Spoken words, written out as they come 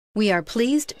We are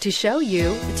pleased to show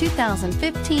you the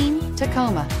 2015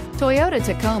 Tacoma. Toyota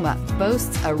Tacoma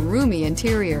boasts a roomy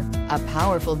interior, a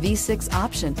powerful V6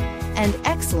 option, and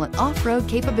excellent off-road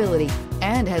capability,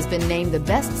 and has been named the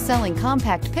best-selling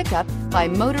compact pickup by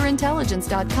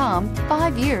MotorIntelligence.com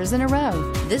 5 years in a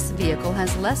row. This vehicle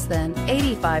has less than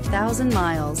 85,000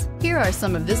 miles. Here are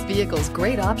some of this vehicle's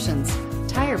great options: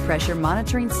 tire pressure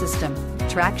monitoring system,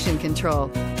 traction control,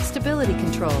 stability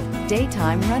control,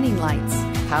 daytime running lights,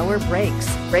 power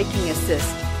brakes, braking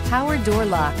assist, power door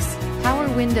locks, power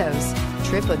windows,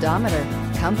 trip odometer,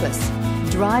 compass.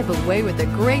 Drive away with a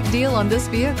great deal on this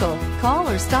vehicle. Call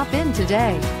or stop in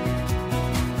today.